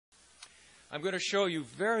I'm going to show you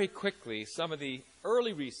very quickly some of the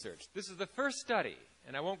early research. This is the first study,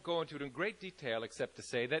 and I won't go into it in great detail except to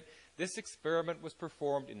say that this experiment was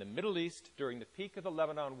performed in the Middle East during the peak of the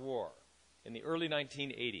Lebanon War in the early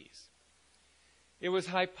 1980s. It was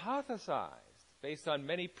hypothesized, based on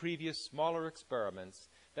many previous smaller experiments,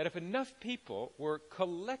 that if enough people were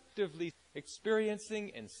collectively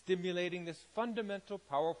experiencing and stimulating this fundamental,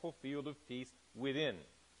 powerful field of peace within,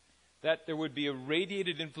 that there would be a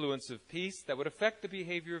radiated influence of peace that would affect the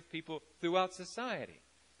behavior of people throughout society.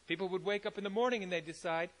 People would wake up in the morning and they'd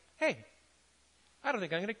decide, hey, I don't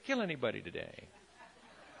think I'm going to kill anybody today.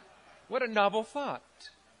 What a novel thought.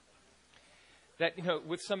 That,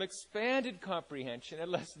 with some expanded comprehension and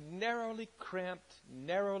less narrowly cramped,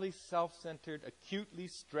 narrowly self-centered, acutely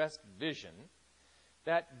stressed vision,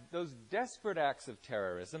 that those desperate acts of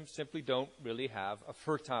terrorism simply don't really have a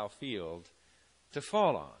fertile field to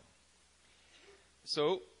fall on.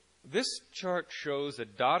 So this chart shows a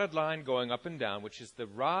dotted line going up and down, which is the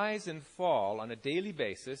rise and fall on a daily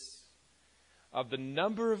basis of the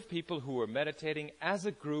number of people who were meditating as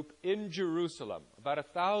a group in Jerusalem. About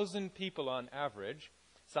 1,000 people on average,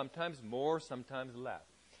 sometimes more, sometimes less.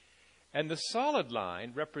 And the solid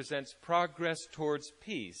line represents progress towards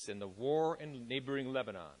peace in the war in neighboring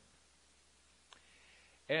Lebanon.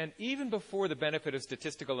 And even before the benefit of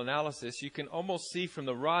statistical analysis, you can almost see from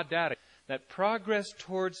the raw data that progress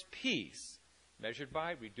towards peace, measured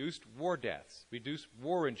by reduced war deaths, reduced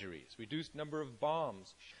war injuries, reduced number of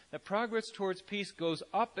bombs, that progress towards peace goes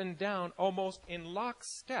up and down almost in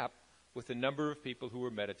lockstep with the number of people who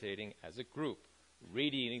were meditating as a group,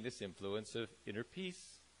 radiating this influence of inner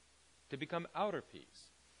peace to become outer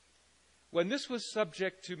peace. When this was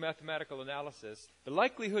subject to mathematical analysis, the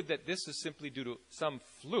likelihood that this is simply due to some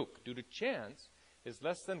fluke, due to chance, is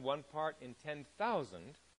less than 1 part in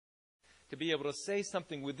 10,000. To be able to say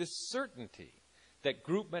something with this certainty that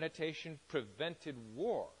group meditation prevented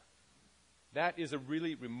war, that is a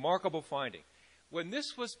really remarkable finding. When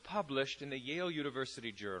this was published in the Yale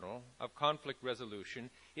University Journal of Conflict Resolution,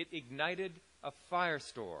 it ignited a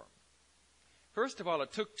firestorm. First of all,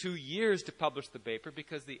 it took 2 years to publish the paper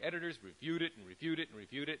because the editors reviewed it and reviewed it and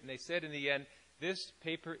reviewed it, and they said in the end, this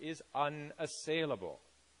paper is unassailable.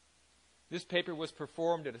 This paper was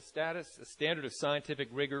performed at a standard of scientific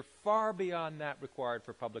rigor far beyond that required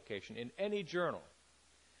for publication in any journal.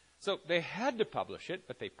 So they had to publish it,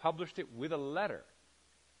 but they published it with a letter.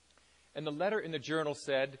 And the letter in the journal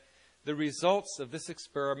said, the results of this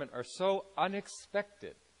experiment are so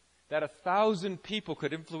unexpected that 1,000 people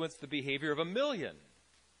could influence the behavior of 1 million,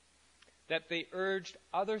 that they urged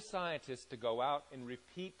other scientists to go out and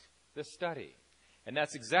repeat the study. And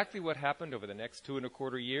that's exactly what happened over the next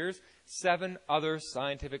 2.25 years. 7 other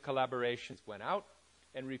scientific collaborations went out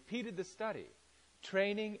and repeated the study,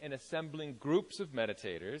 training and assembling groups of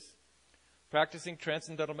meditators, practicing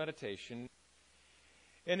Transcendental Meditation.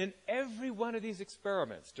 And in every one of these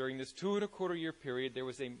experiments during this 2.25-year period, there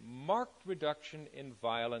was a marked reduction in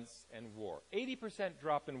violence and war. 80%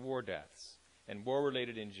 drop in war deaths and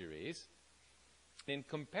war-related injuries in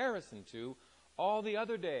comparison to all the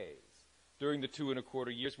other days during the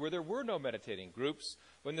 2.25 years where there were no meditating groups,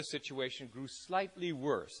 when the situation grew slightly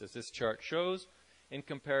worse, as this chart shows, in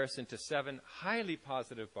comparison to 7 highly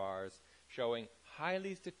positive bars showing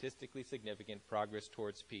highly statistically significant progress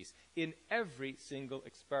towards peace in every single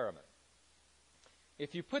experiment.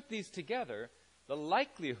 If you put these together, the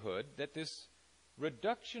likelihood that this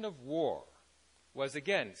reduction of war was,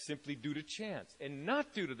 again, simply due to chance and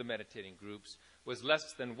not due to the meditating groups was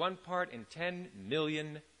less than 1 part in 10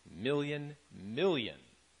 million.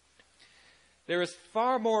 There is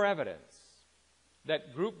far more evidence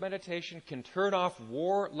that group meditation can turn off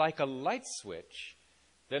war like a light switch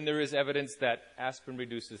than there is evidence that aspirin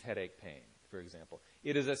reduces headache pain, for example.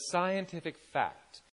 It is a scientific fact